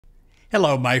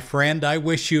Hello, my friend. I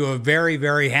wish you a very,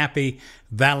 very happy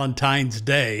Valentine's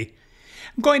Day.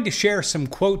 I'm going to share some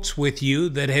quotes with you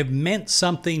that have meant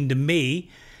something to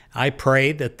me. I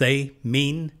pray that they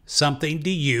mean something to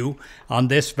you on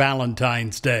this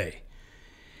Valentine's Day.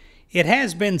 It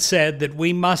has been said that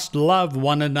we must love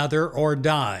one another or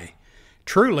die.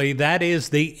 Truly, that is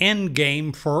the end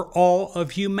game for all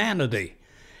of humanity.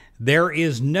 There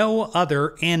is no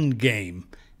other end game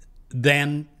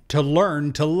than to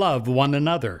learn to love one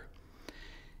another.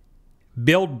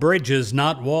 Build bridges,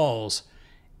 not walls.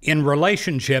 In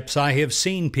relationships, I have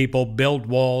seen people build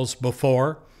walls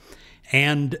before,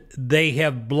 and they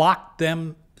have blocked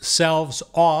themselves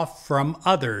off from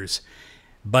others.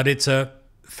 But it's a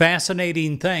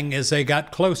fascinating thing. As they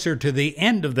got closer to the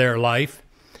end of their life,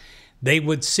 they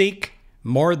would seek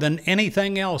more than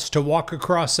anything else to walk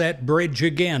across that bridge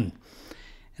again.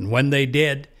 And when they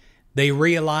did, they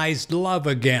realized love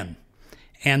again,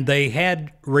 and they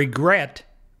had regret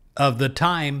of the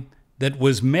time that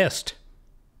was missed.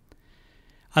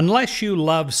 Unless you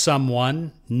love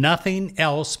someone, nothing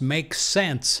else makes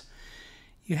sense.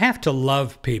 You have to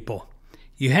love people.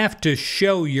 You have to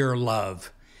show your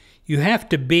love. You have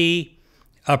to be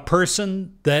a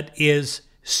person that is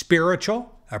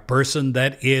spiritual, a person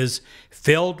that is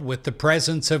filled with the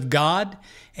presence of God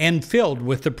and filled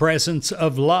with the presence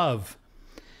of love.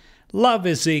 Love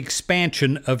is the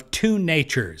expansion of two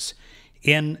natures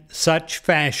in such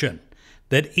fashion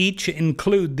that each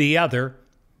include the other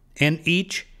and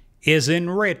each is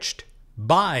enriched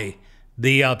by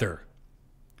the other.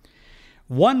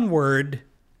 One word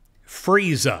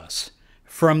frees us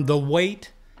from the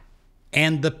weight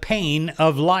and the pain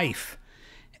of life,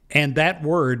 and that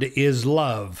word is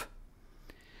love.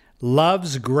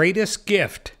 Love's greatest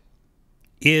gift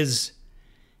is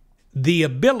the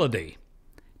ability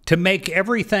to make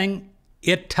everything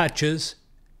it touches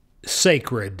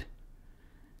sacred.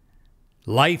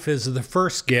 Life is the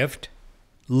first gift,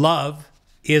 love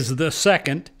is the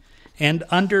second, and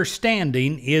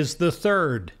understanding is the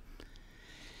third.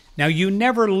 Now, you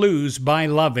never lose by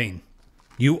loving.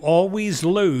 You always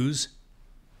lose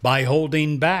by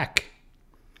holding back.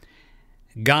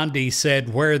 Gandhi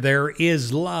said, "Where there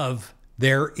is love,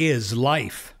 there is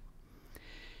life."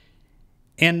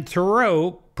 And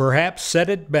Thoreau perhaps said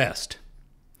it best: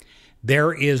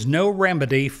 "There is no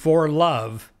remedy for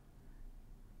love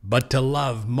but to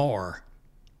love more."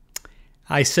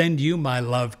 I send you my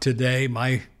love today,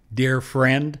 my dear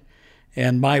friend,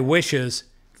 and my wishes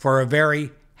for a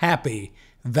very happy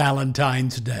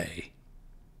Valentine's Day.